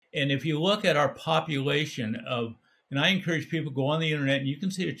And if you look at our population and I encourage people to go on the internet and you can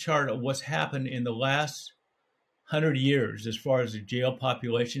see a chart of what's happened in the last 100 years as far as the jail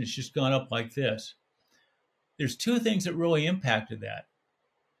population. It's just gone up like this. There's two things that really impacted that.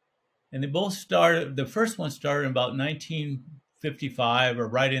 And they both started, the first one started in about 1955 or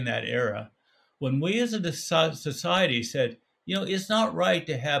right in that era, when we as a society said, it's not right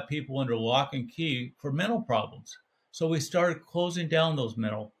to have people under lock and key for mental problems. So we started closing down those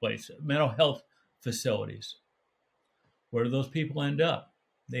mental health facilities. Where do those people end up?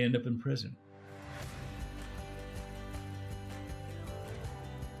 They end up in prison.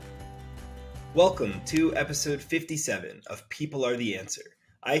 Welcome to episode 57 of People Are the Answer.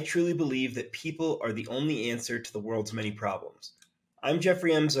 I truly believe that people are the only answer to the world's many problems. I'm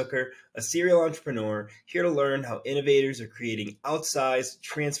Jeffrey M. Zucker, a serial entrepreneur, here to learn how innovators are creating outsized,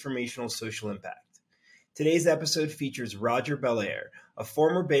 transformational social impact. Today's episode features Roger BelAir, a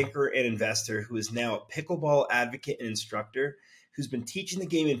former banker and investor who is now a pickleball advocate and instructor who's been teaching the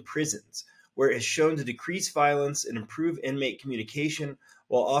game in prisons, where it has shown to decrease violence and improve inmate communication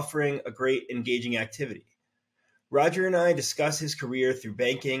while offering a great, engaging activity. Roger and I discuss his career through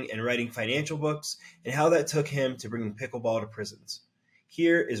banking and writing financial books and how that took him to bringing pickleball to prisons.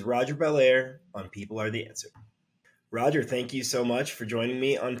 Here is Roger BelAir on People Are the Answer. Roger, thank you so much for joining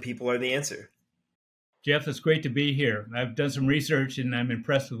me on People Are the Answer. Jeff, it's great to be here. I've done some research and I'm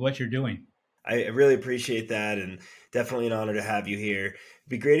impressed with what you're doing. I really appreciate that, and definitely an honor to have you here. It'd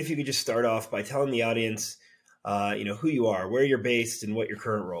be great if you could just start off by telling the audience who you are, where you're based, and what your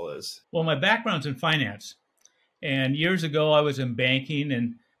current role is. Well, my background's in finance. And years ago, I was in banking,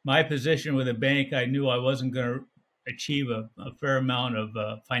 and my position with a bank, I knew I wasn't going to achieve a fair amount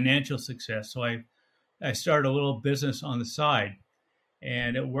of financial success. So I started a little business on the side,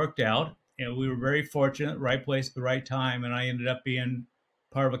 and it worked out. And we were very fortunate, right place at the right time, and I ended up being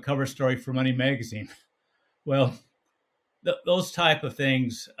part of a cover story for Money Magazine. Well, those type of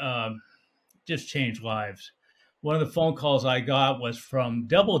things just changed lives. One of the phone calls I got was from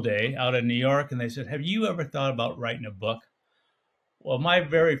Doubleday out in New York, and they said, "Have you ever thought about writing a book?" Well, my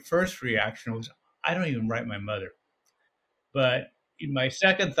very first reaction was, I don't even write my mother. But my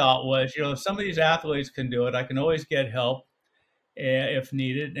second thought was, if some of these athletes can do it, I can always get help if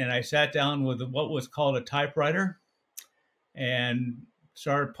needed. And I sat down with what was called a typewriter and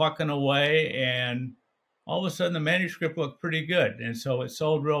started plucking away, and all of a sudden the manuscript looked pretty good. And so it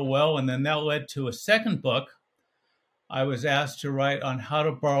sold real well. And then that led to a second book I was asked to write on how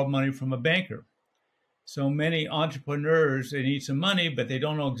to borrow money from a banker. So many entrepreneurs, they need some money, but they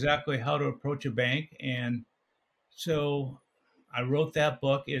don't know exactly how to approach a bank. And so I wrote that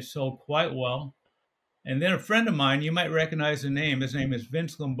book. It sold quite well. And then a friend of mine, you might recognize the name. His name is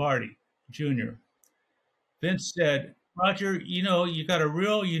Vince Lombardi Jr. Vince said, "Roger, you got a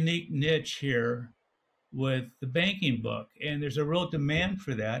real unique niche here with the banking book, and there's a real demand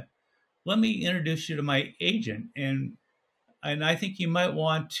for that. Let me introduce you to my agent, and I think you might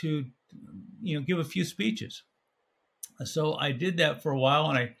want to, give a few speeches." So I did that for a while,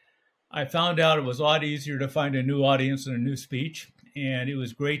 and I found out it was a lot easier to find a new audience and a new speech, and it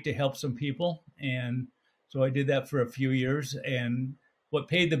was great to help some people. And so I did that for a few years, and what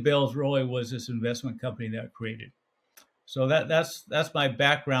paid the bills really was this investment company that I created. So that's my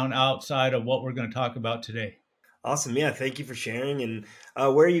background outside of what we're going to talk about today. Awesome. Yeah, thank you for sharing. And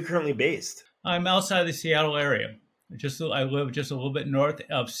where are you currently based? I'm outside the Seattle area. I live just a little bit north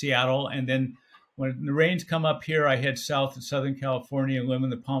of Seattle, and then when the rains come up here, I head south to Southern California and live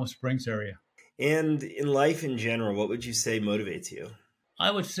in the Palm Springs area. And in life in general, what would you say motivates you? I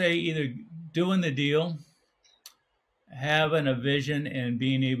would say either doing the deal, having a vision, and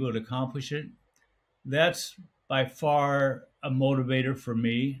being able to accomplish it. That's by far a motivator for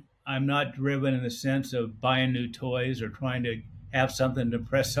me. I'm not driven in the sense of buying new toys or trying to have something to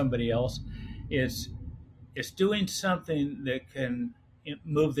impress somebody else. It's doing something that can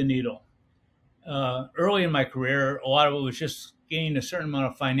move the needle. Early in my career, a lot of it was just gaining a certain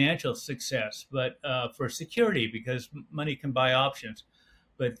amount of financial success, but for security, because money can buy options.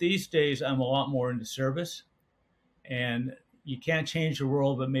 But these days, I'm a lot more into service, and you can't change the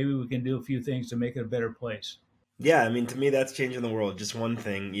world, but maybe we can do a few things to make it a better place. Yeah, to me, that's changing the world. Just one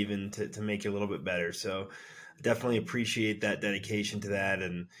thing, even to make it a little bit better. So definitely appreciate that dedication to that.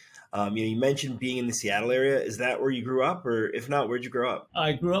 And you mentioned being in the Seattle area. Is that where you grew up? Or if not, where'd you grow up?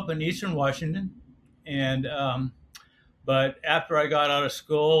 I grew up in Eastern Washington. And but after I got out of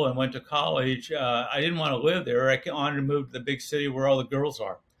school and went to college, I didn't want to live there. I wanted to move to the big city where all the girls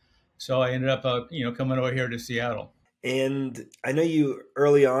are. So I ended up, coming over here to Seattle. And I know you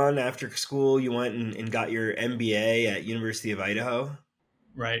early on after school, you went and got your MBA at University of Idaho.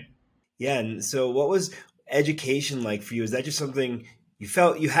 Right. Yeah. And so what was education like for you? Is that just something you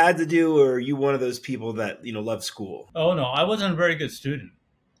felt you had to do, or are you one of those people that, love school? Oh no, I wasn't a very good student,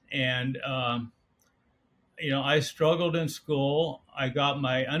 and I struggled in school. I got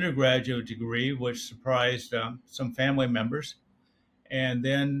my undergraduate degree, which surprised some family members, and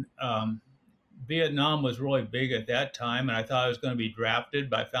then Vietnam was really big at that time, and I thought I was going to be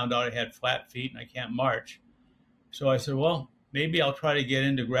drafted, but I found out I had flat feet and I can't march. So I said, well, maybe I'll try to get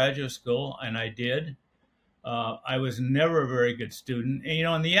into graduate school, and I did. I was never a very good student.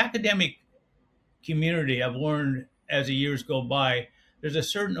 And, in the academic community, I've learned as the years go by, there's a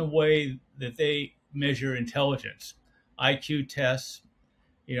certain way that they measure intelligence, IQ tests,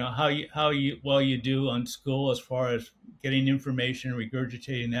 how you well you do on school as far as getting information,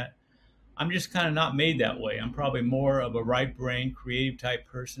 regurgitating that. I'm just kind of not made that way. I'm probably more of a right brain, creative type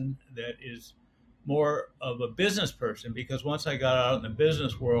person that is more of a business person because once I got out in the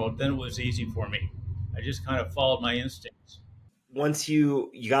business world, then it was easy for me. I just kind of followed my instincts. Once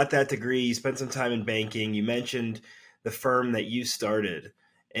you got that degree, you spent some time in banking. You mentioned the firm that you started,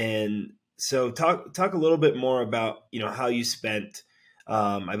 and so talk a little bit more about how you spent.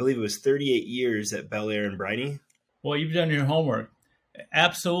 I believe it was 38 years at BelAir and Briney. Well, you've done your homework.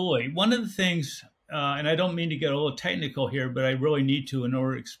 Absolutely. One of the things, and I don't mean to get a little technical here, but I really need to in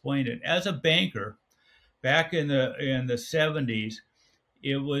order to explain it. As a banker, back in the 70s,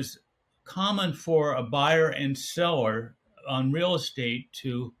 it was common for a buyer and seller on real estate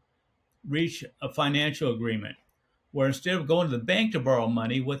to reach a financial agreement where instead of going to the bank to borrow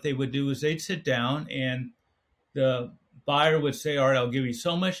money, what they would do is they'd sit down and the buyer would say, all right, I'll give you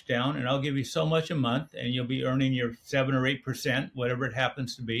so much down and I'll give you so much a month and you'll be earning your 7 or 8%, whatever it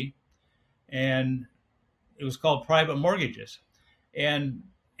happens to be. And it was called private mortgages. And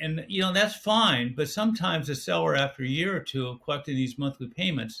that's fine, but sometimes the seller, after a year or two of collecting these monthly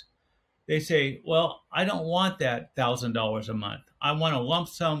payments, they say, well, I don't want that $1,000 a month. I want a lump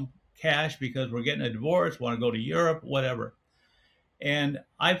sum cash because we're getting a divorce, want to go to Europe, whatever. And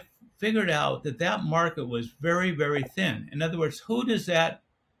I figured out that that market was very, very thin. In other words, who does that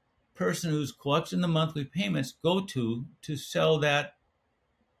person who's collecting the monthly payments go to sell that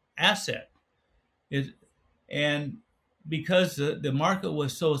asset? And because the market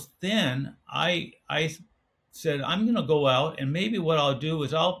was so thin, I said, I'm going to go out and maybe what I'll do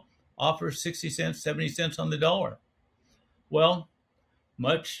is I'll offer 60 cents, 70 cents on the dollar. Well,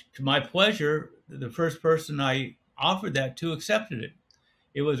 much to my pleasure, the first person I offered that to accepted it.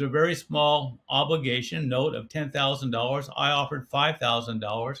 It was a very small obligation note of $10,000. I offered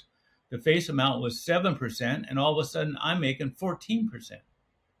 $5,000. The face amount was 7%, and all of a sudden I'm making 14%.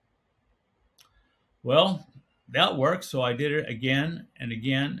 Well, that worked, so I did it again and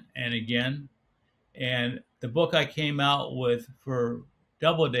again and again. And the book I came out with for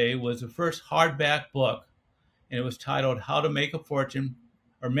Doubleday was the first hardback book, and it was titled How to Make a Fortune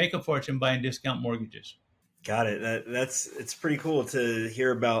or Make a Fortune Buying Discount Mortgages. Got it. It's pretty cool to hear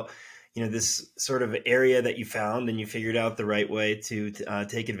about this sort of area that you found and you figured out the right way to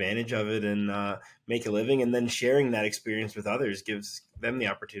take advantage of it and make a living, and then sharing that experience with others gives them the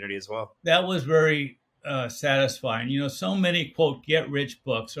opportunity as well. That was very satisfying. So many quote get rich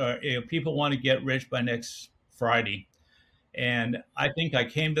books are people want to get rich by next Friday, and I think I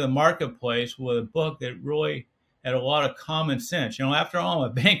came to the marketplace with a book that really had a lot of common sense. After all,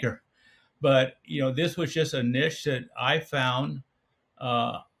 I'm a banker, but this was just a niche that I found.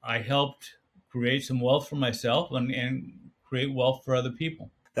 I helped create some wealth for myself and create wealth for other people.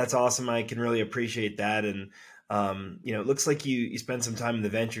 That's awesome. I can really appreciate that. And, it looks like you spend some time in the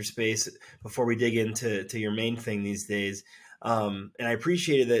venture space before we dig into your main thing these days. And I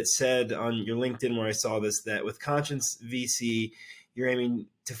appreciated that it said on your LinkedIn where I saw this, that with Conscience VC, you're aiming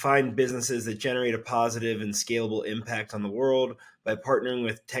to find businesses that generate a positive and scalable impact on the world by partnering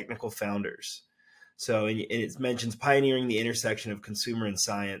with technical founders. So, and it mentions pioneering the intersection of consumer and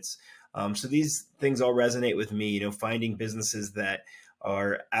science. So these things all resonate with me, finding businesses that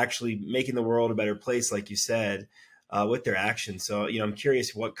are actually making the world a better place, like you said, with their actions. So, I'm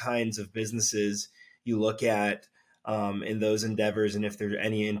curious what kinds of businesses you look at in those endeavors, and if there are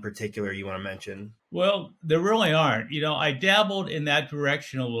any in particular you want to mention. Well, there really aren't. I dabbled in that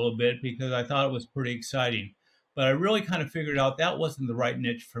direction a little bit because I thought it was pretty exciting, but I really kind of figured out that wasn't the right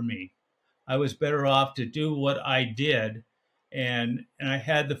niche for me. I was better off to do what I did, and I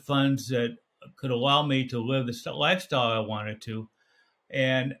had the funds that could allow me to live the lifestyle I wanted to.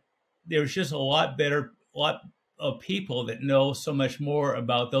 And there's just a lot of people that know so much more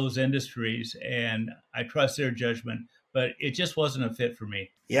about those industries, and I trust their judgment. but it just wasn't a fit for me.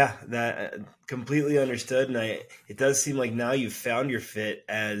 Yeah, that completely understood. And it does seem like now you've found your fit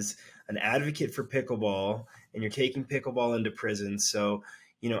as an advocate for pickleball, and you're taking pickleball into prisons. So,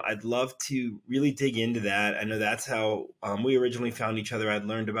 I'd love to really dig into that. I know that's how we originally found each other. I'd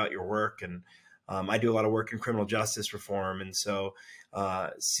learned about your work, and I do a lot of work in criminal justice reform. And so,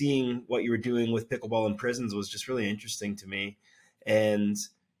 seeing what you were doing with pickleball in prisons was just really interesting to me. And,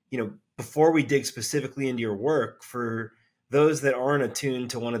 before we dig specifically into your work, for those that aren't attuned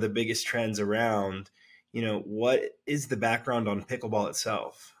to one of the biggest trends around, what is the background on pickleball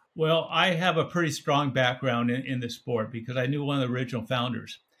itself? Well, I have a pretty strong background in the sport because I knew one of the original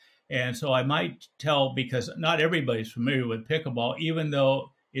founders. And so I might tell, because not everybody's familiar with pickleball, even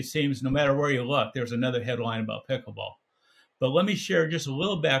though it seems no matter where you look, there's another headline about pickleball. But let me share just a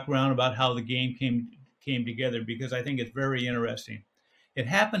little background about how the game came together, because I think it's very interesting. It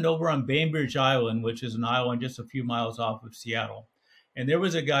happened over on Bainbridge Island, which is an island just a few miles off of Seattle. And there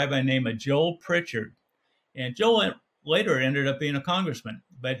was a guy by the name of Joel Pritchard. And Joel later ended up being a congressman,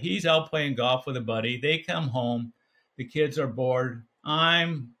 but he's out playing golf with a buddy. They come home. The kids are bored.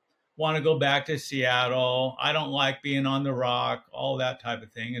 I want to go back to Seattle. I don't like being on the rock, all that type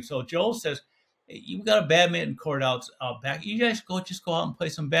of thing. And so Joel says, hey, you've got a badminton court out back. You guys just go out and play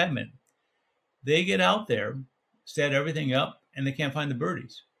some badminton. They get out there, set everything up, and they can't find the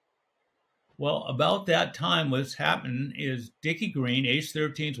birdies. Well, about that time, what's happening is Dickie Green, age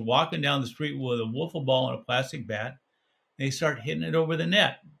 13, is walking down the street with a wiffle ball and a plastic bat. They start hitting it over the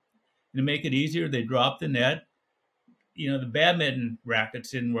net. And to make it easier, they drop the net. The badminton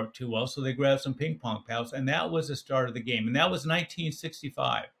rackets didn't work too well, so they grabbed some ping pong paddles, and that was the start of the game. And that was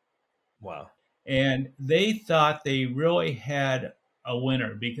 1965. Wow. And they thought they really had a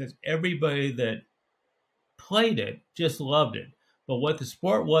winner because everybody that played it just loved it. But what the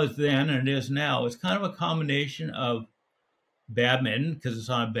sport was then and it is now is kind of a combination of badminton, because it's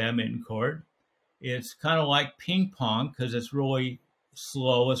on a badminton court. It's kind of like ping pong because it's really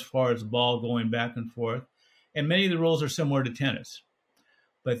slow as far as the ball going back and forth. And many of the rules are similar to tennis.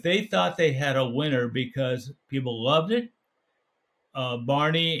 But they thought they had a winner because people loved it.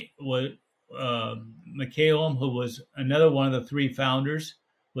 Barney McCallum, who was another one of the three founders,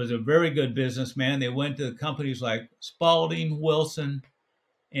 was a very good businessman. They went to companies like Spalding, Wilson,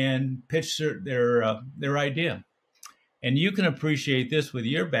 and pitched their idea. And you can appreciate this with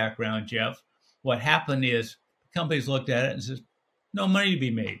your background, Jeff. What happened is companies looked at it and said, no money to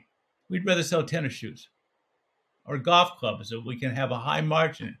be made. We'd rather sell tennis shoes or golf clubs so we can have a high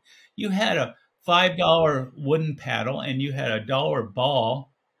margin. You had a $5 wooden paddle and you had a $1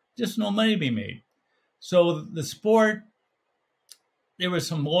 ball, just no money to be made. So the sport, there were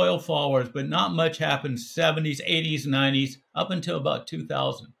some loyal followers, but not much happened 70s, 80s, 90s, up until about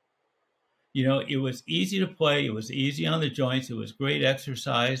 2000. It was easy to play. It was easy on the joints. It was great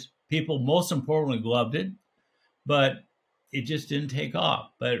exercise. People, most importantly, loved it, but it just didn't take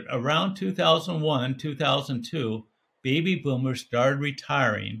off. But around 2001, 2002, baby boomers started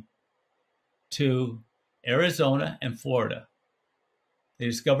retiring to Arizona and Florida. They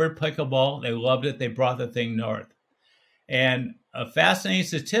discovered pickleball. They loved it. They brought the thing north. And a fascinating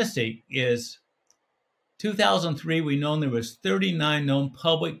statistic is 2003, we known there was 39 known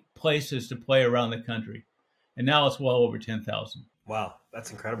public places to play around the country. And now it's well over 10,000. Wow,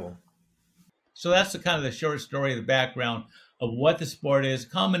 that's incredible. So that's the kind of the short story of the background of what the sport is. A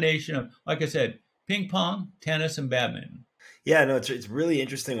combination of, like I said, ping pong, tennis, and badminton. Yeah, no, it's really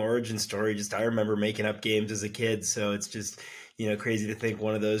interesting origin story. Just I remember making up games as a kid. So it's just, crazy to think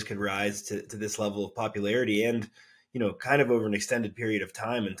one of those could rise to this level of popularity and, kind of over an extended period of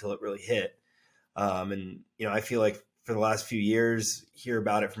time until it really hit. And I feel like for the last few years, hear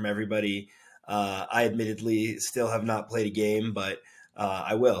about it from everybody. I admittedly still have not played a game, but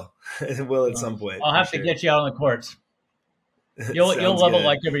I will. I will at some point. I'll have to get you out on the courts. You'll love it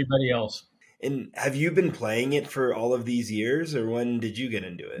like everybody else. And have you been playing it for all of these years, or when did you get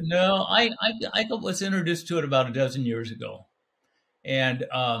into it? No, I was introduced to it about a dozen years ago, and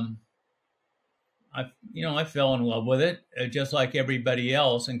I fell in love with it just like everybody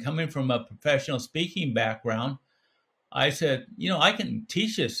else. And coming from a professional speaking background, I said, I can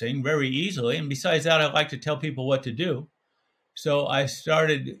teach this thing very easily. And besides that, I like to tell people what to do. So I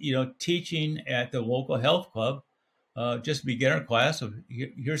started, teaching at the local health club, just beginner class of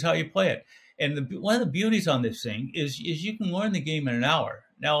here's how you play it. And one of the beauties on this thing is you can learn the game in an hour.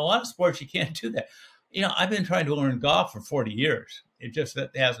 Now, a lot of sports, you can't do that. I've been trying to learn golf for 40 years. It just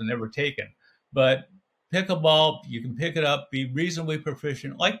hasn't never taken. But pickleball, you can pick it up, be reasonably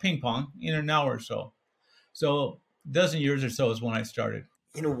proficient, like ping pong, in an hour or so. So a dozen years or so is when I started.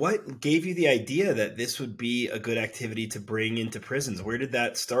 what gave you the idea that this would be a good activity to bring into prisons? Where did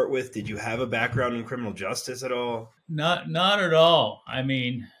that start with? Did you have a background in criminal justice at all? Not at all. I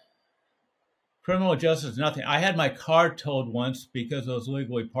mean, criminal justice, nothing. I had my car towed once because it was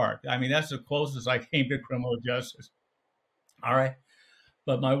legally parked. I mean, that's the closest I came to criminal justice. All right.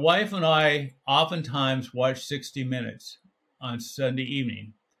 But my wife and I oftentimes watch 60 Minutes on Sunday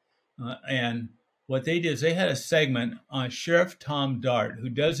evening. And what they did is they had a segment on Sheriff Tom Dart, who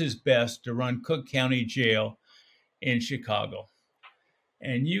does his best to run Cook County Jail in Chicago.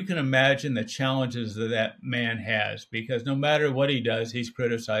 And you can imagine the challenges that man has, because no matter what he does, he's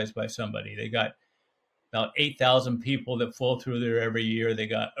criticized by somebody. They got about 8,000 people that flow through there every year. They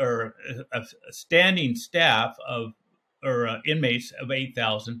got a standing staff of inmates of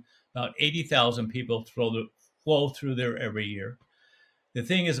 8,000. About 80,000 people flow through there every year. The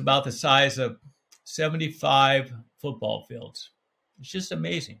thing is about the size of 75 football fields. It's just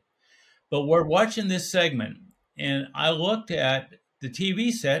amazing. But we're watching this segment, and I looked at the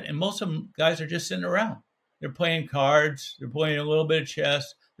TV set, and most of them guys are just sitting around. They're playing cards. They're playing a little bit of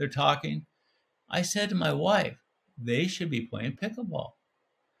chess. They're talking. I said to my wife, they should be playing pickleball.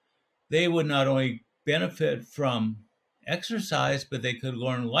 They would not only benefit from exercise, but they could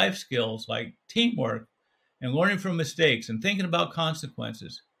learn life skills like teamwork and learning from mistakes and thinking about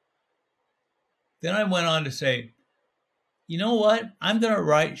consequences. Then I went on to say, you know what? I'm going to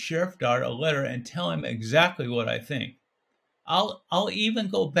write Sheriff Dart a letter and tell him exactly what I think. I'll even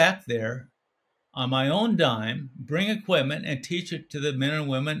go back there on my own dime, bring equipment, and teach it to the men and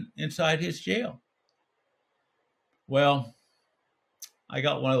women inside his jail. Well, I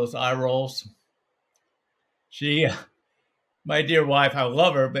got one of those eye rolls. My dear wife, I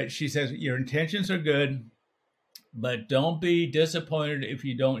love her, but she says, your intentions are good, but don't be disappointed if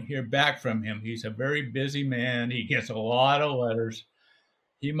you don't hear back from him. He's a very busy man. He gets a lot of letters.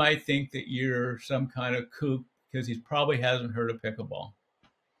 He might think that you're some kind of kook because he probably hasn't heard of pickleball.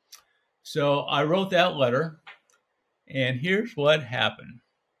 So I wrote that letter, and here's what happened.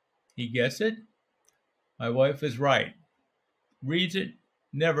 He gets it. My wife is right. Reads it,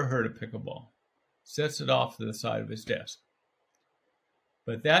 never heard of pickleball. Sets it off to the side of his desk.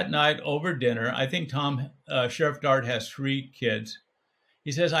 But that night over dinner, I think Sheriff Dart has 3 kids.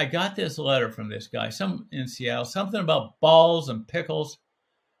 He says, I got this letter from this guy, some in Seattle, something about balls and pickles.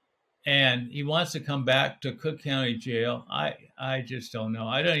 And he wants to come back to Cook County Jail. I just don't know.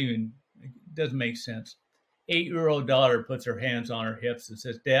 It doesn't make sense. 8-year-old daughter puts her hands on her hips and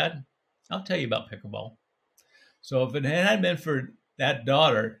says, Dad, I'll tell you about pickleball. So if it hadn't been for that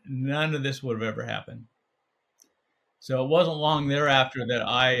daughter, none of this would have ever happened. So it wasn't long thereafter that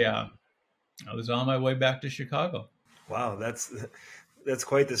I was on my way back to Chicago. Wow, that's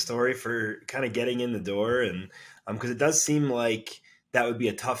quite the story for kind of getting in the door, and because it does seem like that would be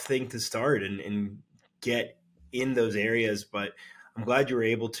a tough thing to start and get in those areas. But I'm glad you were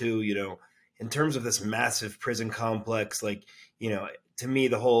able to, in terms of this massive prison complex, to me,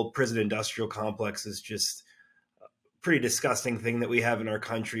 the whole prison industrial complex is just a pretty disgusting thing that we have in our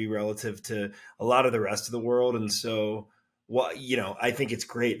country relative to a lot of the rest of the world. And so, I think it's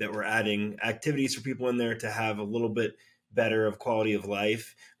great that we're adding activities for people in there to have a little bit better of quality of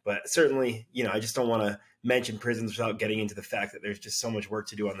life. But certainly, I just don't want to mention prisons without getting into the fact that there's just so much work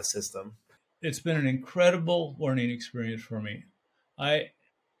to do on the system. It's been an incredible learning experience for me. I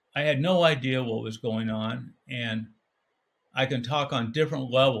had no idea what was going on, and I can talk on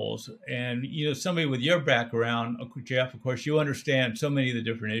different levels. And, somebody with your background, Jeff, of course, you understand so many of the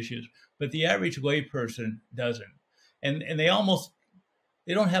different issues, but the average layperson doesn't. And they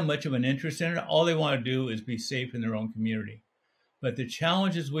don't have much of an interest in it. All they want to do is be safe in their own community. But the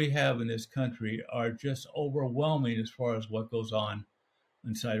challenges we have in this country are just overwhelming as far as what goes on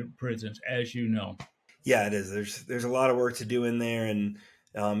inside of prisons, as you know. Yeah, it is. There's a lot of work to do in there, and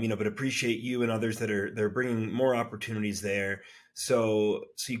but appreciate you and others that are bringing more opportunities there. So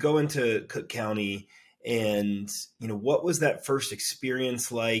you go into Cook County, and what was that first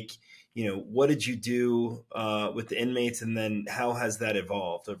experience like? What did you do with the inmates, and then how has that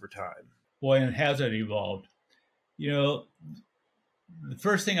evolved over time? Boy, and has it evolved? The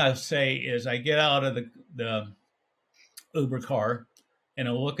first thing I'll say is I get out of the Uber car and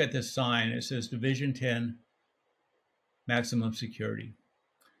I look at this sign. It says Division 10, maximum security.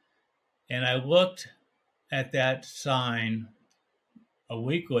 And I looked at that sign a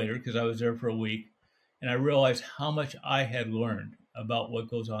week later, because I was there for a week, and I realized how much I had learned about what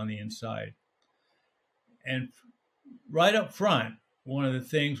goes on the inside. And right up front, one of the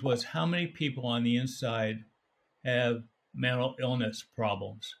things was how many people on the inside have mental illness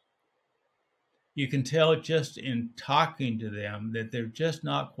problems. You can tell just in talking to them that they're just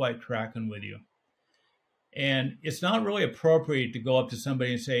not quite tracking with you. And it's not really appropriate to go up to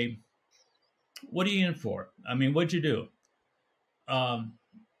somebody and say, "What are you in for? I mean, what'd you do?" Um,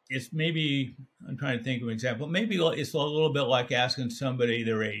 it's maybe, I'm trying to think of an example. Maybe it's a little bit like asking somebody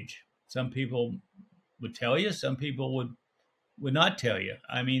their age. Some people would tell you, some people would not tell you.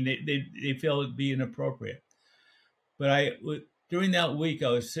 I mean, they feel it'd be inappropriate. But during that week, I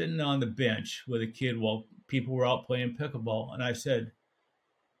was sitting on the bench with a kid while people were out playing pickleball, and I said,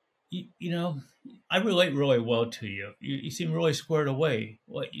 you know, I relate really well to you. You seem really squared away.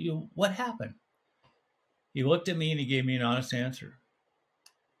 What happened? He looked at me and he gave me an honest answer.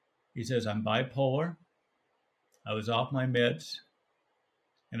 He says, "I'm bipolar. I was off my meds,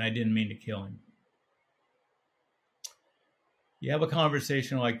 and I didn't mean to kill him." You have a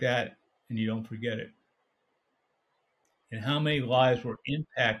conversation like that, and you don't forget it. And how many lives were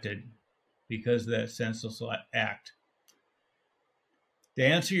impacted because of that senseless act? To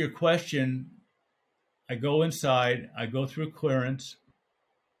answer your question, I go inside, I go through clearance.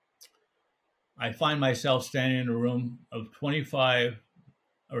 I find myself standing in a room of 25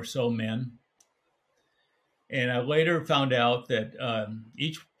 or so men. And I later found out that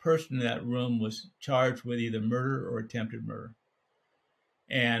each person in that room was charged with either murder or attempted murder.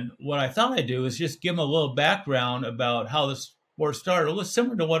 And what I thought I'd do is just give them a little background about how the sport started. It was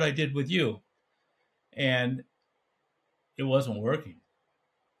similar to what I did with you. And it wasn't working.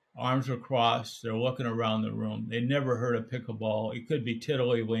 Arms were crossed. They're looking around the room. They never heard of pickleball. It could be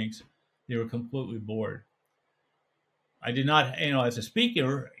tiddlywinks. They were completely bored. I did not, as a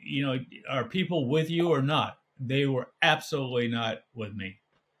speaker, are people with you or not? They were absolutely not with me.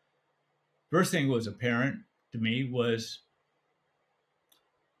 First thing that was apparent to me was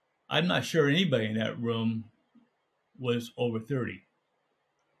I'm not sure anybody in that room was over 30.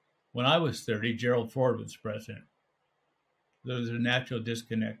 When I was 30, Gerald Ford was president. There was a natural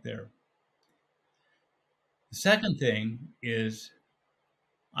disconnect there. The second thing is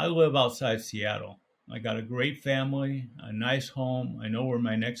I live outside Seattle. I got a great family, a nice home. I know where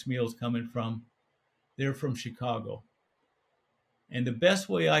my next meal is coming from. They're from Chicago. And the best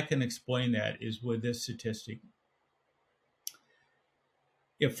way I can explain that is with this statistic.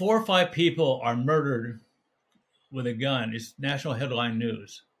 If 4 or 5 people are murdered with a gun, it's national headline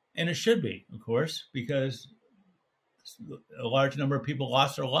news. And it should be, of course, because a large number of people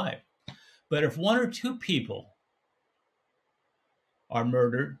lost their life. But if 1 or 2 people are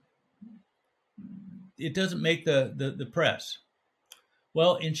murdered, it doesn't make the press.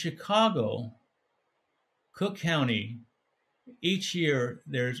 Well, in Chicago, Cook County, each year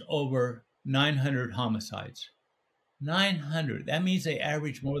there's over 900 homicides. 900. That means they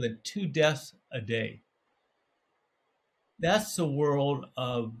average more than 2 deaths a day. That's the world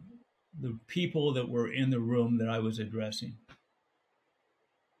of the people that were in the room that I was addressing.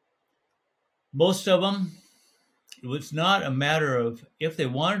 Most of them, it was not a matter of if they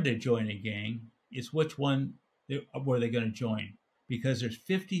wanted to join a gang, it's which one were they going to join. Because there's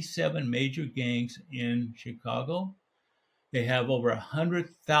 57 major gangs in Chicago. They have over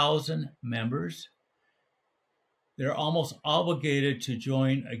 100,000 members. They're almost obligated to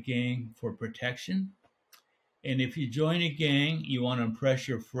join a gang for protection. And if you join a gang, you want to impress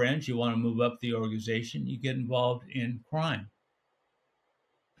your friends, you want to move up the organization, you get involved in crime.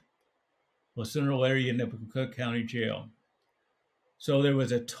 Well, sooner or later, you end up in Cook County Jail. So there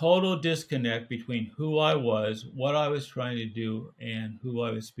was a total disconnect between who I was, what I was trying to do, and who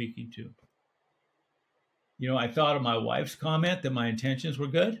I was speaking to. I thought of my wife's comment that my intentions were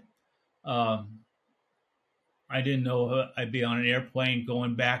good. I didn't know I'd be on an airplane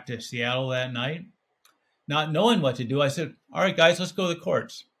going back to Seattle that night. Not knowing what to do, I said, "All right, guys, let's go to the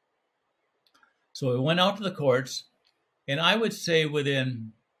courts." So we went out to the courts, and I would say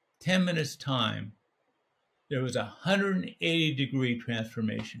within 10 minutes' time, there was a 180-degree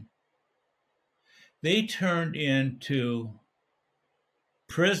transformation. They turned into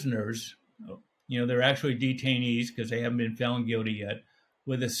prisoners. They're actually detainees because they haven't been found guilty yet,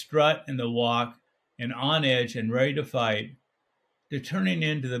 with a strut and the walk and on edge and ready to fight. They're turning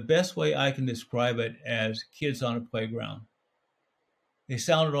into the best way I can describe it as kids on a playground. They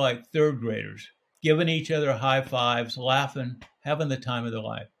sounded like third graders, giving each other high fives, laughing, having the time of their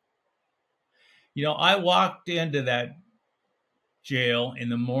life. I walked into that jail in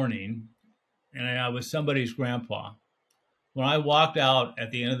the morning, and I was somebody's grandpa. When I walked out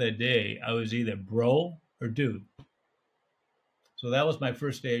at the end of the day, I was either bro or dude. So that was my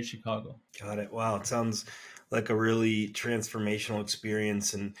first day at Chicago. Got it. Wow. It sounds like a really transformational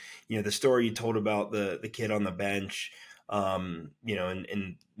experience. And, the story you told about the kid on the bench,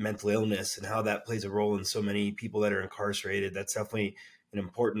 and mental illness and how that plays a role in so many people that are incarcerated. That's definitely an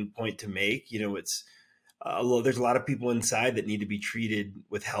important point to make. It's there's a lot of people inside that need to be treated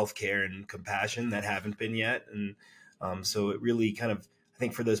with healthcare and compassion that haven't been yet. And so it really kind of, I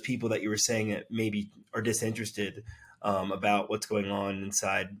think for those people that you were saying that maybe are disinterested about what's going on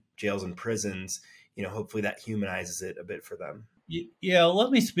inside jails and prisons, hopefully that humanizes it a bit for them. Yeah,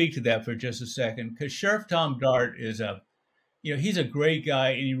 let me speak to that for just a second, because Sheriff Tom Dart he's a great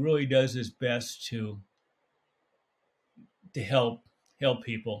guy, and he really does his best to help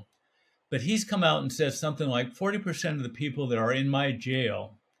people. But he's come out and said something like 40% of the people that are in my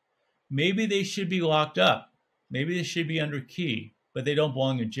jail, maybe they should be locked up, maybe they should be under key, but they don't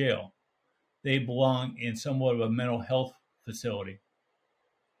belong in jail. They belong in somewhat of a mental health facility.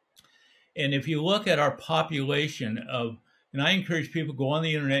 And if you look at our population and I encourage people to go on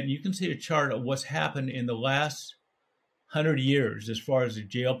the internet and you can see a chart of what's happened in the last 100 years as far as the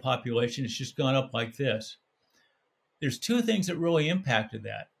jail population. It's just gone up like this. There's two things that really impacted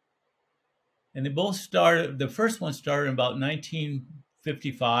that. And they both started, the first one started in about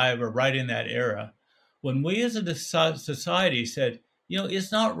 1955 or right in that era, when we as a society said,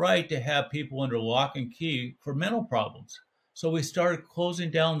 it's not right to have people under lock and key for mental problems. So we started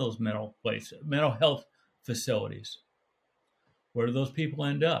closing down those mental health facilities. Where do those people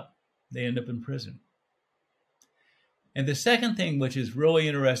end up? They end up in prison. And the second thing, which is really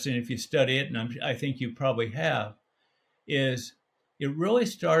interesting if you study it, and I think you probably have, is it really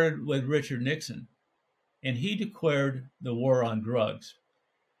started with Richard Nixon. And he declared the war on drugs.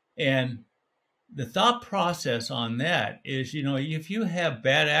 And the thought process on that is, if you have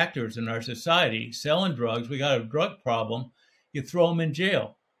bad actors in our society selling drugs, we got a drug problem, you throw them in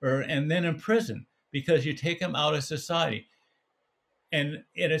jail and then in prison because you take them out of society. And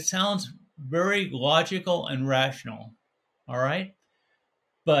it sounds very logical and rational, all right?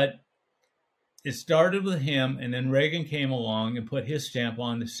 But it started with him, and then Reagan came along and put his stamp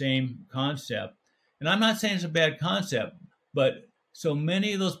on the same concept. And I'm not saying it's a bad concept, but so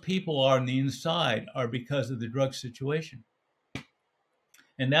many of those people on the inside are because of the drug situation.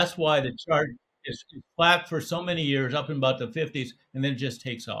 And that's why the chart is flat for so many years, up in about the 50s, and then just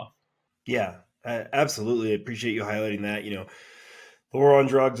takes off. Yeah, absolutely. I appreciate you highlighting that. The war on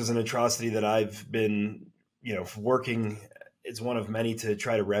drugs is an atrocity that I've been, working. It's one of many to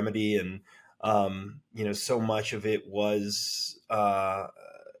try to remedy. And, so much of it was,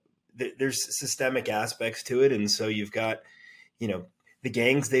 there's systemic aspects to it. And so you've got, the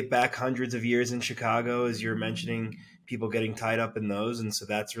gangs date back hundreds of years in Chicago, as you're mentioning, people getting tied up in those. And so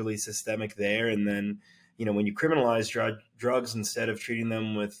that's really systemic there. And then, when you criminalize drugs instead of treating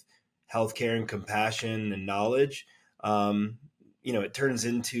them with healthcare and compassion and knowledge, it turns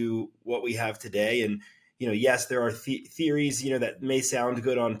into what we have today. And, yes, there are theories, that may sound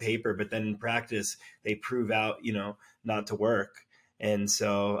good on paper, but then in practice, they prove out, not to work. And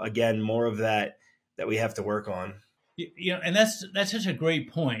so, again, more of that we have to work on. And that's such a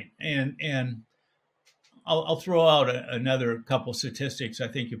great point. And I'll throw out another couple statistics I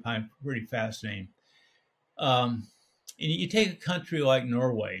think you find pretty fascinating. And you take a country like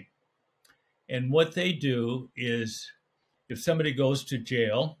Norway, and what they do is, if somebody goes to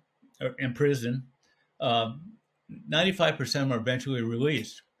jail or in prison, 95% of them are eventually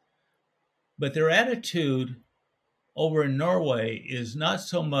released. But their attitude over in Norway is not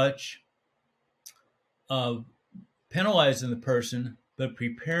so much of penalizing the person, but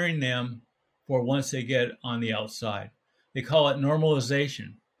preparing them for once they get on the outside. They call it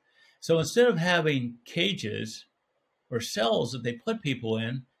normalization. So instead of having cages or cells that they put people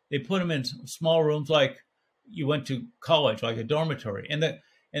in, they put them in small rooms like you went to college, like a dormitory. And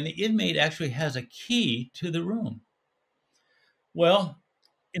the inmate actually has a key to the room. Well,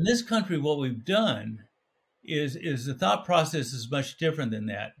 in this country, what we've done is the thought process is much different than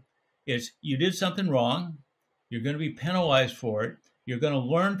that. It's you did something wrong, you're going to be penalized for it, you're going to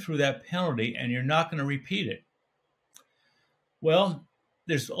learn through that penalty, and you're not going to repeat it. Well,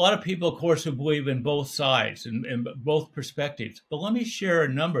 there's a lot of people, of course, who believe in both sides and both perspectives. But let me share a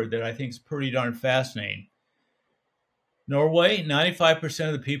number that I think is pretty darn fascinating. Norway, 95%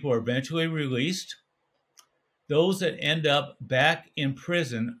 of the people are eventually released. Those that end up back in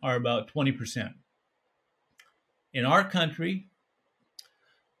prison are about 20%. In our country,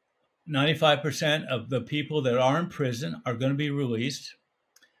 95% of the people that are in prison are going to be released.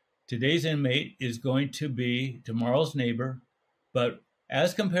 Today's inmate is going to be tomorrow's neighbor, but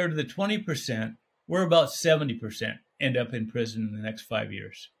as compared to the 20%, we're about 70% end up in prison in the next 5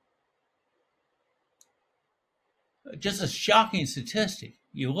 years. Just a shocking statistic.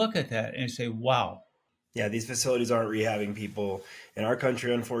 You look at that and say, wow. Yeah, these facilities aren't rehabbing people in our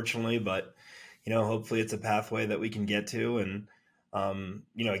country, unfortunately, but hopefully it's a pathway that we can get to. And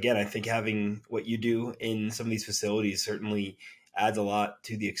again, I think having what you do in some of these facilities certainly adds a lot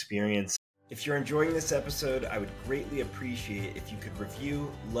to the experience. If you're enjoying this episode, I would greatly appreciate if you could review,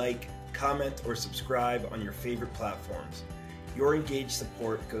 like, comment, or subscribe on your favorite platforms. Your engaged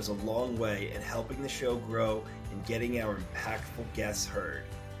support goes a long way in helping the show grow and getting our impactful guests heard.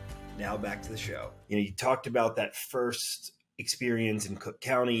 Now back to the show. You talked about that first experience in Cook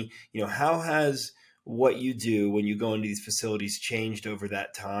County. How has what you do when you go into these facilities changed over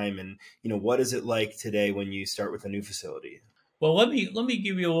that time? And, what is it like today when you start with a new facility? Well, let me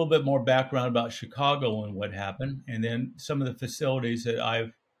give you a little bit more background about Chicago and what happened, and then some of the facilities that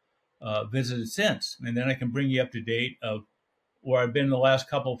I've visited since, and then I can bring you up to date of where I've been the last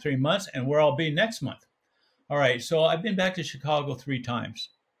 3 months and where I'll be next month. All right, so I've been back to Chicago 3 times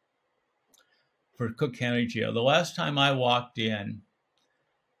for Cook County Jail. The last time I walked in,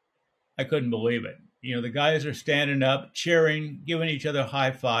 I couldn't believe it. The guys are standing up, cheering, giving each other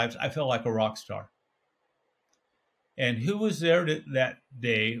high fives. I felt like a rock star. And who was there that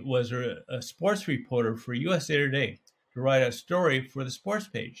day was a sports reporter for USA Today to write a story for the sports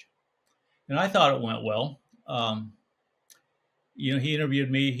page. And I thought it went well. He interviewed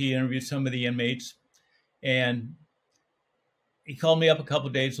me. He interviewed some of the inmates. And he called me up a couple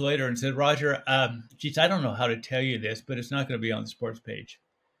of days later and said, Roger, geez, I don't know how to tell you this, but it's not going to be on the sports page.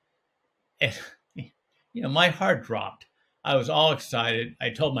 And, my heart dropped. I was all excited. I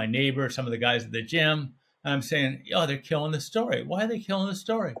told my neighbor, some of the guys at the gym, and I'm saying, they're killing the story. Why are they killing the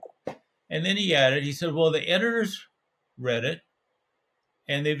story? And then he added, he said, well, the editors read it,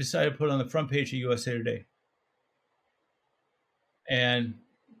 and they've decided to put it on the front page of USA Today. And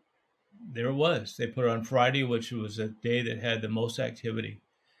there it was. They put it on Friday, which was a day that had the most activity.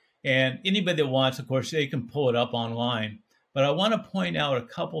 And anybody that wants, of course, they can pull it up online. But I want to point out a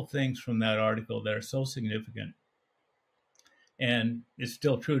couple things from that article that are so significant. And it's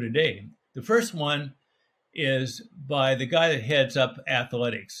still true today. The first one is by the guy that heads up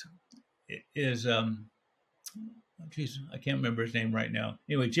athletics. It is, I can't remember his name right now.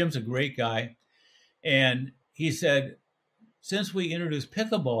 Anyway, Jim's a great guy. And he said, since we introduced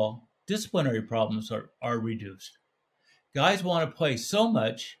pickleball, disciplinary problems are reduced. Guys want to play so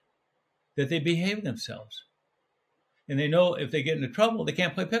much that they behave themselves. And they know if they get into trouble, they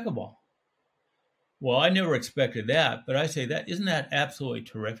can't play pickleball. Well, I never expected that, but I say that, isn't that absolutely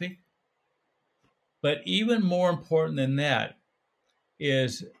terrific? But even more important than that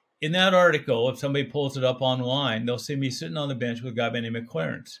is in that article, if somebody pulls it up online, they'll see me sitting on the bench with a guy by the name of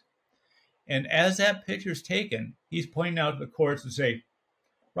Clarence. And as that picture's taken, he's pointing out to the courts and say,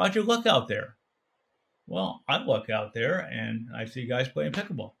 Roger, look out there. Well, I look out there and I see guys playing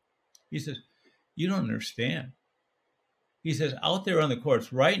pickleball. He says, you don't understand. He says, out there on the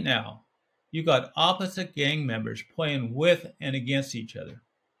courts right now, you got opposite gang members playing with and against each other.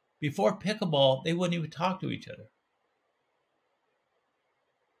 Before pickleball, they wouldn't even talk to each other.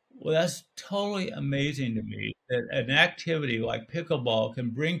 Well, that's totally amazing to me that an activity like pickleball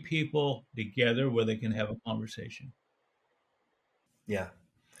can bring people together where they can have a conversation. Yeah.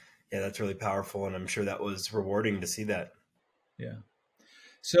 Yeah, that's really powerful. And I'm sure that was rewarding to see that. Yeah.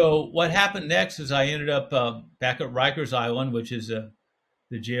 So what happened next is I ended up back at Rikers Island, which is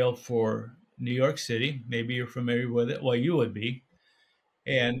the jail for New York City. Maybe you're familiar with it. Well, you would be.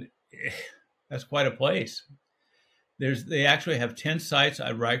 And that's quite a place. They actually have 10 sites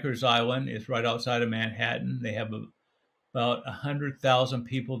at Rikers Island. It's right outside of Manhattan. They have about 100,000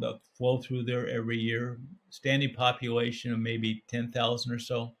 people that flow through there every year, standing population of maybe 10,000 or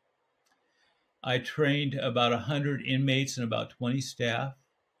so. I trained about 100 inmates and about 20 staff.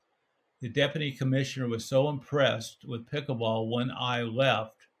 The deputy commissioner was so impressed with pickleball when I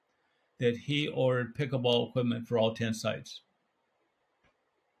left that he ordered pickleball equipment for all 10 sites.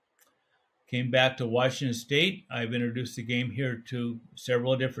 Came back to Washington State. I've introduced the game here to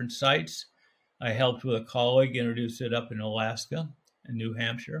several different sites. I helped with a colleague introduce it up in Alaska and New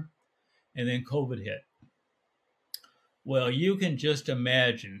Hampshire. And then COVID hit. Well, you can just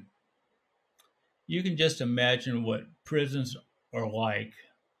imagine what prisons are like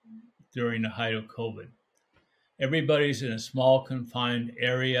during the height of COVID. Everybody's in a small confined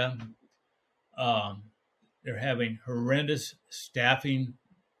area. They're having horrendous staffing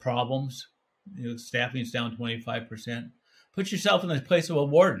problems. Staffing's down 25%. Put yourself in the place of a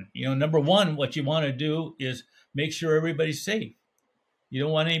warden. Number one, what you want to do is make sure everybody's safe. You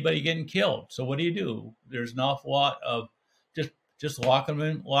don't want anybody getting killed. So what do? There's an awful lot of just locking them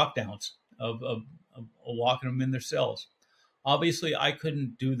in lockdowns, of locking them in their cells. Obviously, I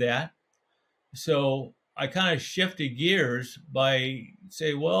couldn't do that. So I kind of shifted gears by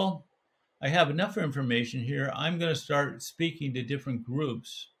say, well, I have enough information here. I'm going to start speaking to different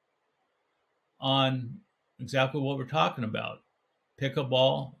groups on exactly what we're talking about.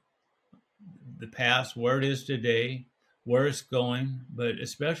 Pickleball, the past, where it is today, where it's going, but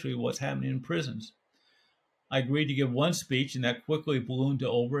especially what's happening in prisons. I agreed to give one speech, and that quickly ballooned to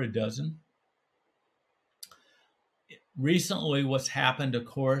over a dozen. Recently, what's happened, of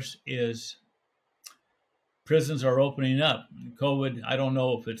course, is prisons are opening up. COVID, I don't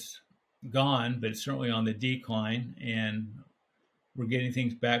know if it's gone, but it's certainly on the decline, and we're getting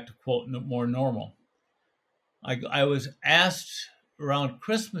things back to, quote, more normal. I was asked around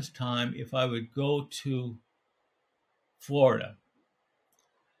Christmas time if I would go to Florida.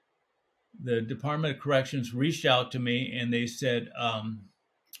 The Department of Corrections reached out to me and they said,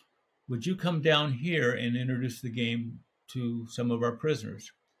 would you come down here and introduce the game to some of our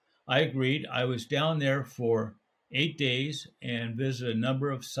prisoners? I agreed. I was down there for 8 days and visited a number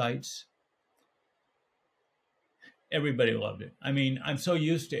of sites. Everybody loved it. I mean, I'm so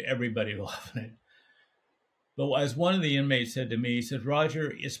used to everybody loving it. But as one of the inmates said to me, he said,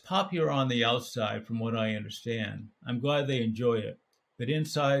 Roger, it's popular on the outside from what I understand. I'm glad they enjoy it. But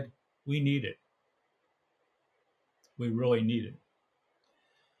inside, we need it. We really need it.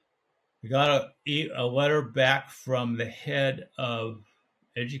 We got a letter back from the head of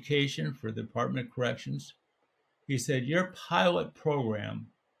education for the Department of Corrections. He said, your pilot program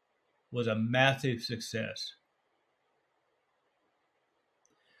was a massive success.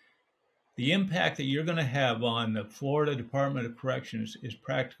 The impact that you're going to have on the Florida Department of Corrections is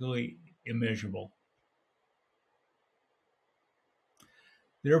practically immeasurable.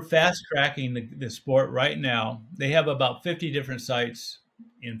 They're fast tracking the sport right now. They have about 50 different sites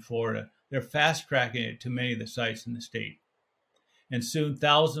in Florida. They're fast tracking it to many of the sites in the state. And soon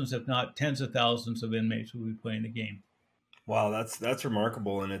thousands, if not tens of thousands of inmates will be playing the game. Wow, that's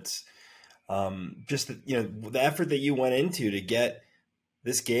remarkable. And it's just the effort that you went into to get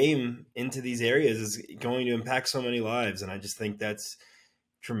this game into these areas is going to impact so many lives. And I just think that's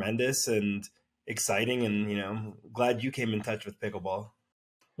tremendous and exciting. And, glad you came in touch with pickleball.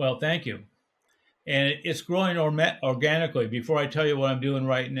 Well, thank you. And it's growing organically. Before I tell you what I'm doing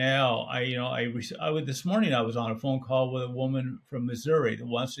right now, this morning I was on a phone call with a woman from Missouri that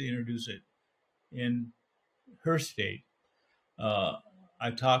wants to introduce it in her state.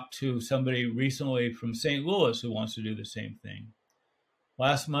 I talked to somebody recently from St. Louis who wants to do the same thing.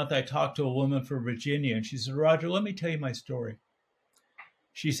 Last month, I talked to a woman from Virginia, and she said, Roger, let me tell you my story.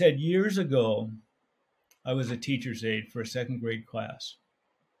 She said, years ago, I was a teacher's aide for a second grade class.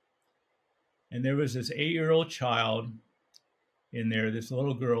 And there was this 8-year-old child in there, this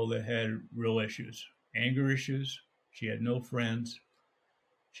little girl that had real issues, anger issues. She had no friends.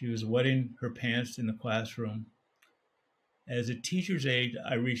 She was wetting her pants in the classroom. As a teacher's aide,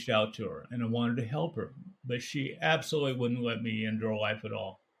 I reached out to her and I wanted to help her, but she absolutely wouldn't let me into her life at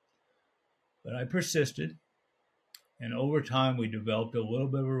all. But I persisted, and over time, we developed a little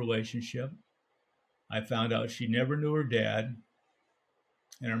bit of a relationship. I found out she never knew her dad,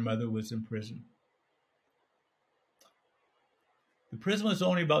 and her mother was in prison. The prison was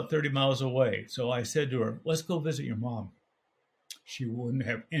only about 30 miles away, so I said to her, let's go visit your mom. She wouldn't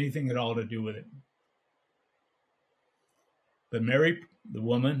have anything at all to do with it. But Mary, the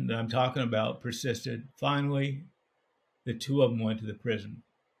woman that I'm talking about, persisted. Finally, the two of them went to the prison.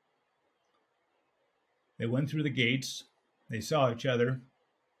 They went through the gates. They saw each other.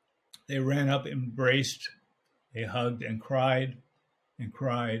 They ran up, embraced. They hugged and cried and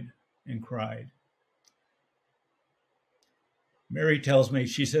cried and cried. Mary tells me,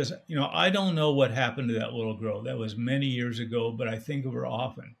 she says, I don't know what happened to that little girl. That was many years ago, but I think of her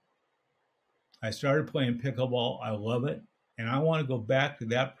often. I started playing pickleball. I love it. And I want to go back to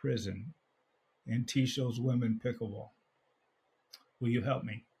that prison and teach those women pickleball. Will you help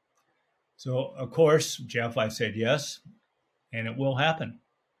me? So, of course, Jeff, I said yes, and it will happen.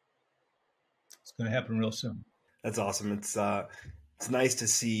 It's going to happen real soon. That's awesome. It's nice to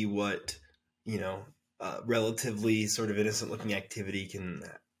see what, relatively sort of innocent looking activity can,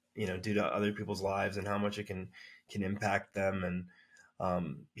 do to other people's lives and how much it can impact them. And,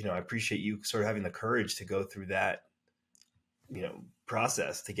 I appreciate you sort of having the courage to go through that,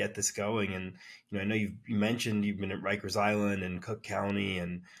 process to get this going. And, I know you mentioned you've been at Rikers Island and Cook County,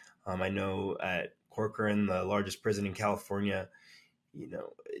 and I know at Corcoran, the largest prison in California. Do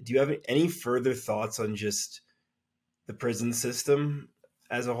you have any further thoughts on just the prison system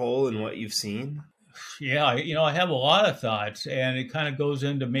as a whole and what you've seen? Yeah, I have a lot of thoughts, and it kind of goes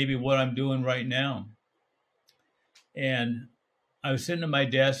into maybe what I'm doing right now. And I was sitting at my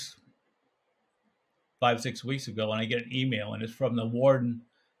desk 5, 6 weeks ago, and I get an email, and it's from the warden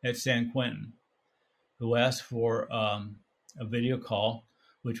at San Quentin, who asked for a video call,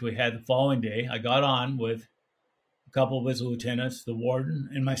 which we had the following day. I got on with a couple of his lieutenants, the warden,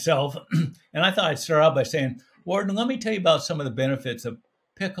 and myself, and I thought I'd start out by saying, Warden, let me tell you about some of the benefits of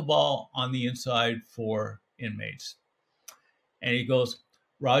pickleball on the inside for inmates. And he goes,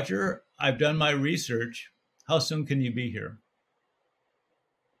 Roger, I've done my research. How soon can you be here?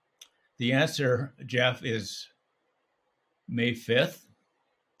 The answer, Jeff, is May 5th.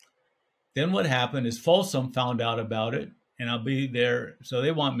 Then what happened is Folsom found out about it, and I'll be there. So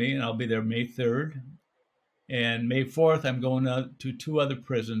they want me, and I'll be there May 3rd. And May 4th, I'm going out to 2 other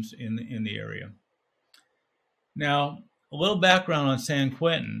prisons in the area. Now, a little background on San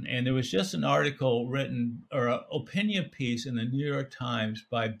Quentin, and there was just an article written, or an opinion piece in the New York Times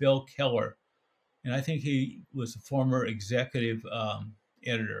by Bill Keller, and I think he was a former executive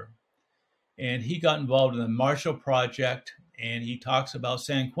editor. And he got involved in the Marshall Project, and he talks about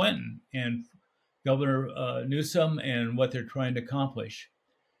San Quentin and Governor Newsom and what they're trying to accomplish.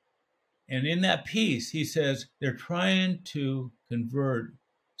 And in that piece, he says they're trying to convert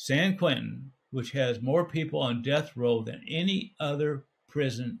San Quentin, which has more people on death row than any other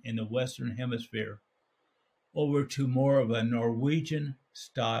prison in the Western Hemisphere, over to more of a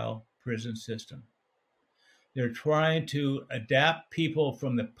Norwegian-style prison system. They're trying to adapt people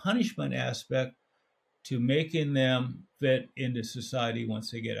from the punishment aspect to making them fit into society once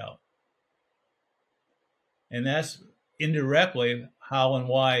they get out. And that's indirectly how and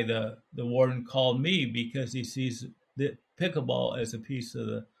why the warden called me, because he sees the pickleball as a piece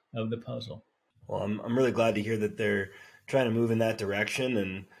of the puzzle. Well, I'm really glad to hear that they're trying to move in that direction,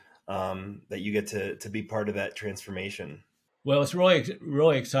 and that you get to be part of that transformation. Well, it's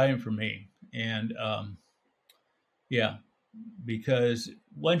really exciting for me, and because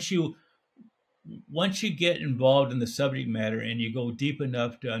once you get involved in the subject matter and you go deep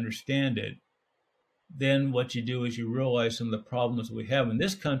enough to understand it, then what you do is you realize some of the problems we have in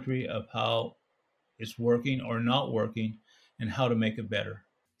this country of how it's working or not working and how to make it better.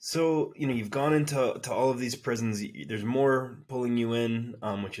 So, you've gone into all of these prisons. There's more pulling you in,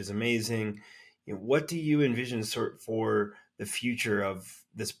 which is amazing. What do you envision for the future of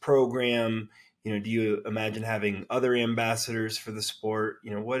this program? Do you imagine having other ambassadors for the sport?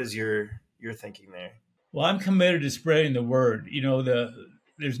 What is your thinking there? Well, I'm committed to spreading the word.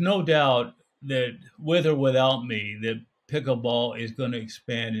 There's no doubt that with or without me, that pickleball is going to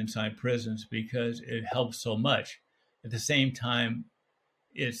expand inside prisons because it helps so much. At the same time,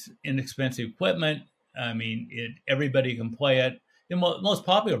 it's inexpensive equipment. I mean, everybody can play it. The most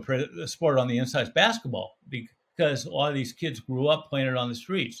popular sport on the inside is basketball because a lot of these kids grew up playing it on the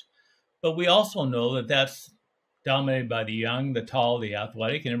streets. But we also know that that's dominated by the young, the tall, the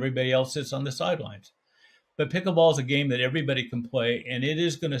athletic, and everybody else sits on the sidelines. But pickleball is a game that everybody can play, and it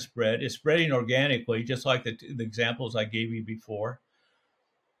is going to spread. It's spreading organically, just like the examples I gave you before.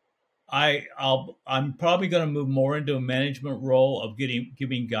 I'm probably going to move more into a management role of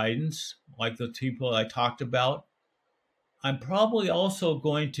giving guidance, like the people I talked about. I'm probably also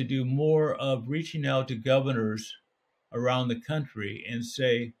going to do more of reaching out to governors around the country and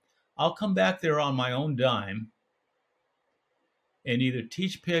say, I'll come back there on my own dime and either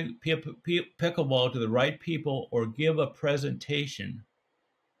teach pickleball to the right people or give a presentation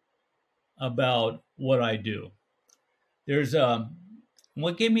about what I do.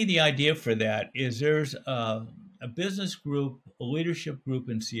 What gave me the idea for that is there's a business group, a leadership group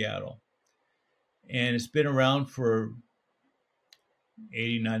in Seattle, and it's been around for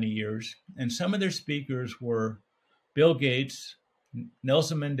 80, 90 years. And some of their speakers were Bill Gates,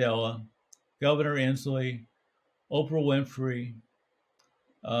 Nelson Mandela, Governor Inslee, Oprah Winfrey,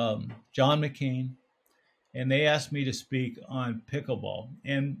 John McCain, and they asked me to speak on pickleball.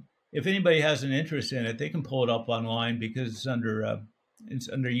 And if anybody has an interest in it, they can pull it up online because it's under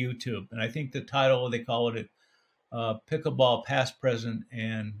YouTube. And I think the title, they call it Pickleball Past, Present,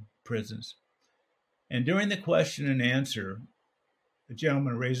 and Prisons. And during the question and answer, the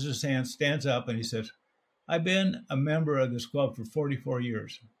gentleman raises his hand, stands up, and he says, I've been a member of this club for 44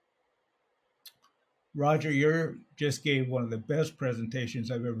 years. Roger, you just gave one of the best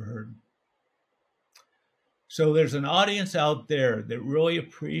presentations I've ever heard. So there's an audience out there that really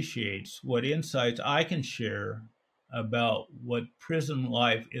appreciates what insights I can share about what prison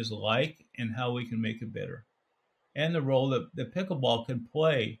life is like and how we can make it better, and the role that the pickleball can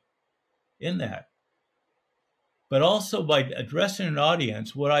play in that. But also by addressing an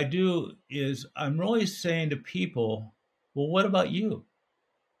audience, what I do is I'm really saying to people, well, what about you?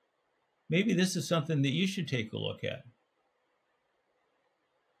 Maybe this is something that you should take a look at.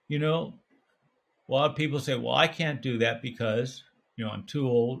 a lot of people say, well, I can't do that because, I'm too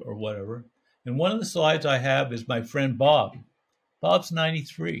old or whatever. And one of the slides I have is my friend Bob. Bob's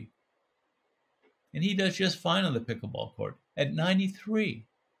 93, and he does just fine on the pickleball court at 93.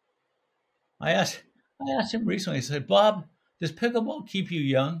 I asked, I asked him recently, I said, Bob, does pickleball keep you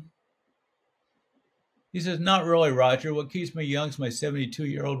young? He says, not really, Roger. What keeps me young is my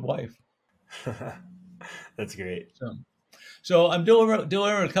 72-year-old wife. That's great. So I'm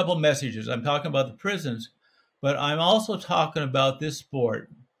delivering a couple of messages. I'm talking about the prisons, but I'm also talking about this sport,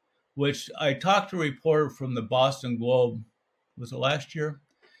 which I talked to a reporter from the Boston Globe, was it last year?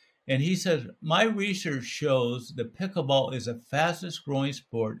 And he said, my research shows that pickleball is the fastest growing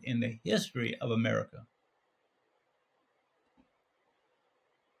sport in the history of America.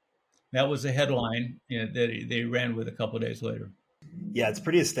 That was the headline that they ran with a couple of days later. Yeah, it's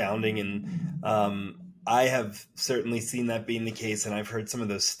pretty astounding. And I have certainly seen that being the case. And I've heard some of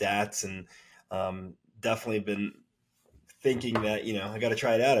those stats and definitely been thinking that, I got to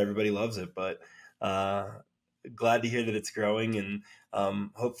try it out. Everybody loves it. But glad to hear that it's growing. And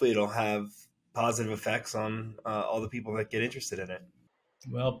hopefully it'll have positive effects on all the people that get interested in it.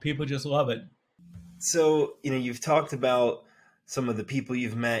 Well, people just love it. So, you've talked about some of the people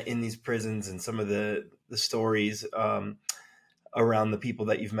you've met in these prisons and some of the stories around the people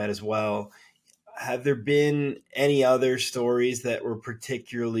that you've met as well. Have there been any other stories that were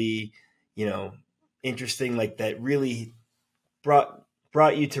particularly, interesting, like that really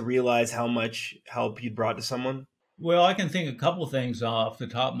brought you to realize how much help you brought to someone? Well, I can think a couple things off the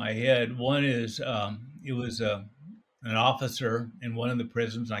top of my head. One is it was an officer in one of the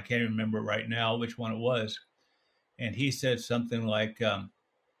prisons, and I can't remember right now which one it was. And he said something like,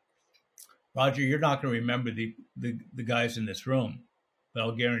 Roger, you're not going to remember the guys in this room, but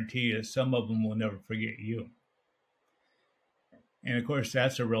I'll guarantee you some of them will never forget you. And of course,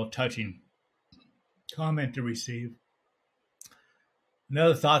 that's a real touching comment to receive.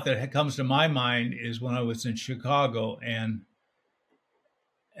 Another thought that comes to my mind is when I was in Chicago, and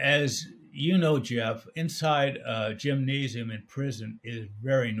as you know, Jeff, inside a gymnasium in prison is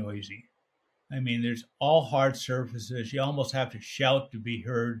very noisy. I mean, there's all hard surfaces. You almost have to shout to be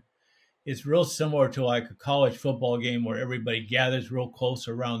heard. It's real similar to like a college football game where everybody gathers real close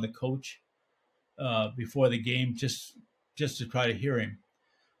around the coach before the game just to try to hear him.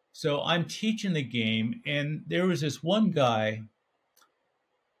 So I'm teaching the game, and there was this one guy.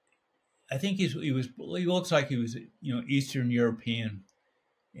 I think he looks like he was Eastern European,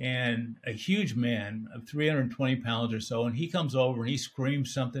 and a huge man of 320 pounds or so. And he comes over and he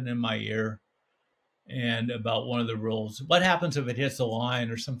screams something in my ear, and about one of the rules. What happens if it hits the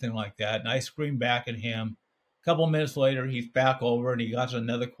line or something like that? And I scream back at him. A couple of minutes later, he's back over and he got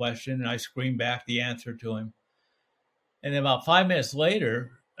another question, and I scream back the answer to him. And then about 5 minutes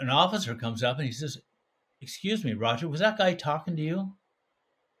later, an officer comes up and he says, "Excuse me, Roger, was that guy talking to you?"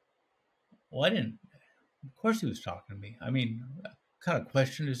 Well, I didn't. Of course he was talking to me. I mean, what kind of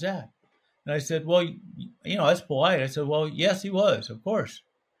question is that? And I said, well, that's polite. I said, well, yes, he was, of course.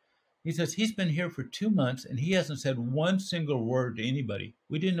 He says, he's been here for 2 months and he hasn't said one single word to anybody.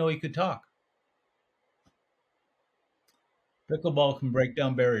 We didn't know he could talk. Pickleball can break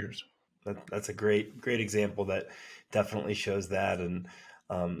down barriers. That's a great example that definitely shows that. And,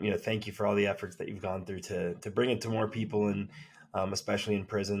 thank you for all the efforts that you've gone through to bring it to more people, and especially in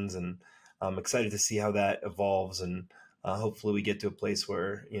prisons. And I'm excited to see how that evolves. And hopefully we get to a place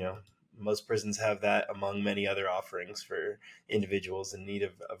where, most prisons have that among many other offerings for individuals in need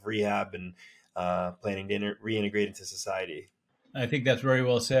of rehab and planning to reintegrate into society. I think that's very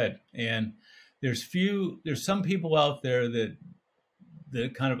well said. And there's some people out there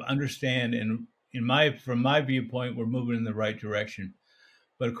that kind of understand, and from my viewpoint, we're moving in the right direction.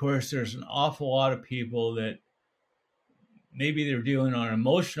 But of course, there's an awful lot of people that maybe they're dealing on an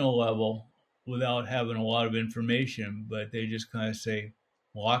emotional level without having a lot of information, but they just kind of say,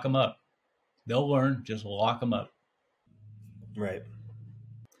 lock them up. They'll learn, just lock them up. Right.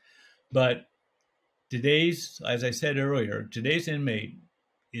 But as I said earlier, today's inmate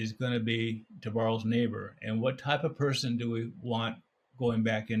is going to be tomorrow's neighbor. And what type of person do we want going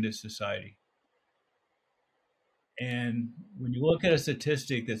back into society? And when you look at a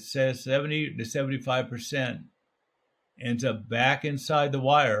statistic that says 70 to 75% ends up back inside the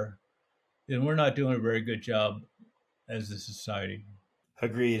wire, then we're not doing a very good job as a society.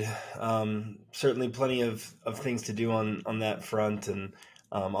 Agreed. Certainly plenty of things to do on that front. And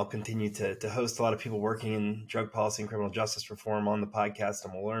I'll continue to host a lot of people working in drug policy and criminal justice reform on the podcast,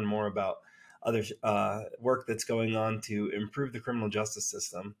 and we'll learn more about other work that's going on to improve the criminal justice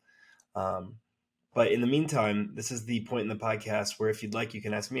system. But in the meantime, this is the point in the podcast where if you'd like, you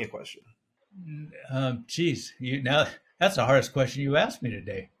can ask me a question. Geez, now that's the hardest question you asked me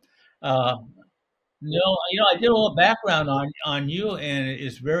today. Uh, no, I did a little background on you, and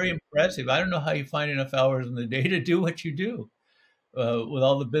it's very impressive. I don't know how you find enough hours in the day to do what you do, with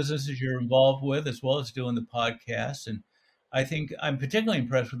all the businesses you're involved with, as well as doing the podcast. And I think I'm particularly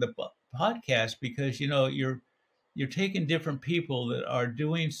impressed with the podcast because you're taking different people that are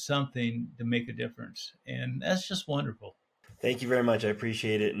doing something to make a difference, and that's just wonderful. Thank you very much. I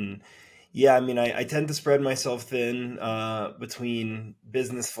appreciate it. And yeah, I mean, I tend to spread myself thin between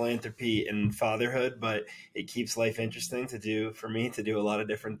business, philanthropy, and fatherhood, but it keeps life interesting to do for me to do a lot of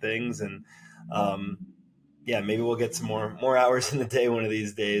different things. And um, yeah, maybe we'll get some more hours in the day one of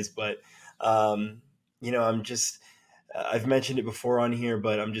these days. But I'm just I've mentioned it before on here,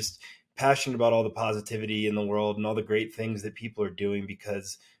 but I'm just passionate about all the positivity in the world and all the great things that people are doing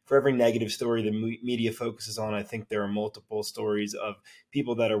because for every negative story the media focuses on, I think there are multiple stories of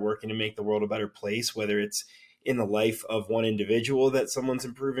people that are working to make the world a better place, whether it's in the life of one individual that someone's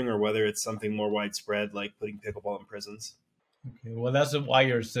improving or whether it's something more widespread like putting pickleball in prisons. Okay, well, that's why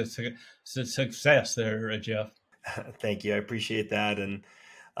you're success there, Jeff. Thank you. I appreciate that. And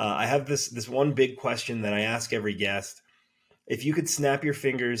I have this one big question that I ask every guest. If you could snap your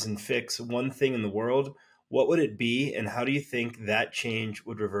fingers and fix one thing in the world, what would it be, and how do you think that change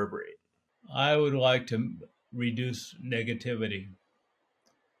would reverberate? I would like to reduce negativity.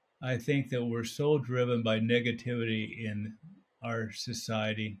 I think that we're so driven by negativity in our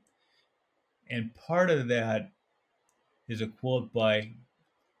society. And part of that is a quote by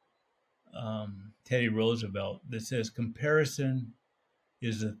Teddy Roosevelt that says, comparison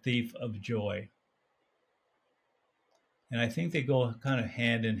is the thief of joy. And I think they go kind of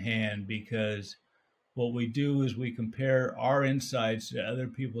hand in hand because what we do is we compare our insides to other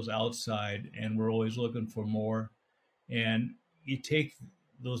people's outside, and we're always looking for more. And you take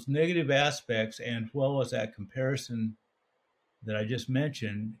those negative aspects and as well as that comparison that I just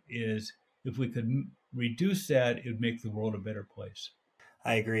mentioned is if we could reduce that, it would make the world a better place.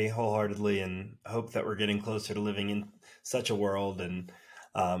 I agree wholeheartedly, and hope that we're getting closer to living in such a world. And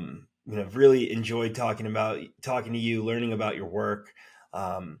really enjoyed talking to you, learning about your work.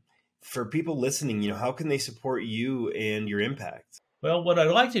 For people listening, how can they support you and your impact? Well, what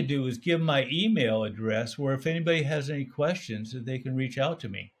I'd like to do is give my email address where if anybody has any questions, that they can reach out to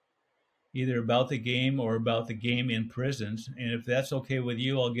me, either about the game or about the game in prisons. And if that's okay with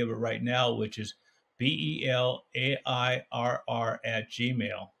you, I'll give it right now, which is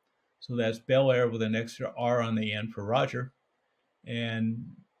BELAIRR@gmail. So that's BelAir with an extra R on the end for Roger.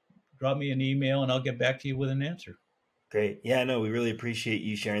 And drop me an email and I'll get back to you with an answer. Great. Yeah, no, we really appreciate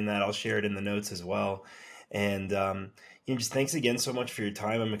you sharing that. I'll share it in the notes as well. And just thanks again so much for your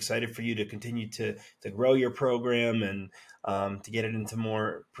time. I'm excited for you to continue to grow your program and to get it into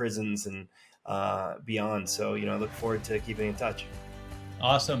more prisons and beyond. So, I look forward to keeping in touch.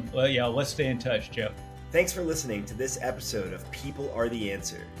 Awesome. Well, yeah, let's stay in touch, Jeff. Thanks for listening to this episode of People Are the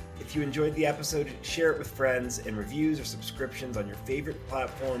Answer. If you enjoyed the episode, share it with friends, and reviews or subscriptions on your favorite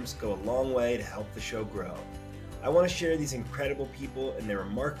platforms go a long way to help the show grow. I want to share these incredible people and their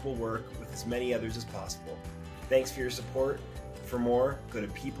remarkable work with as many others as possible. Thanks for your support. For more, go to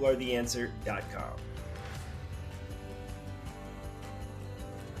peoplearetheanswer.com.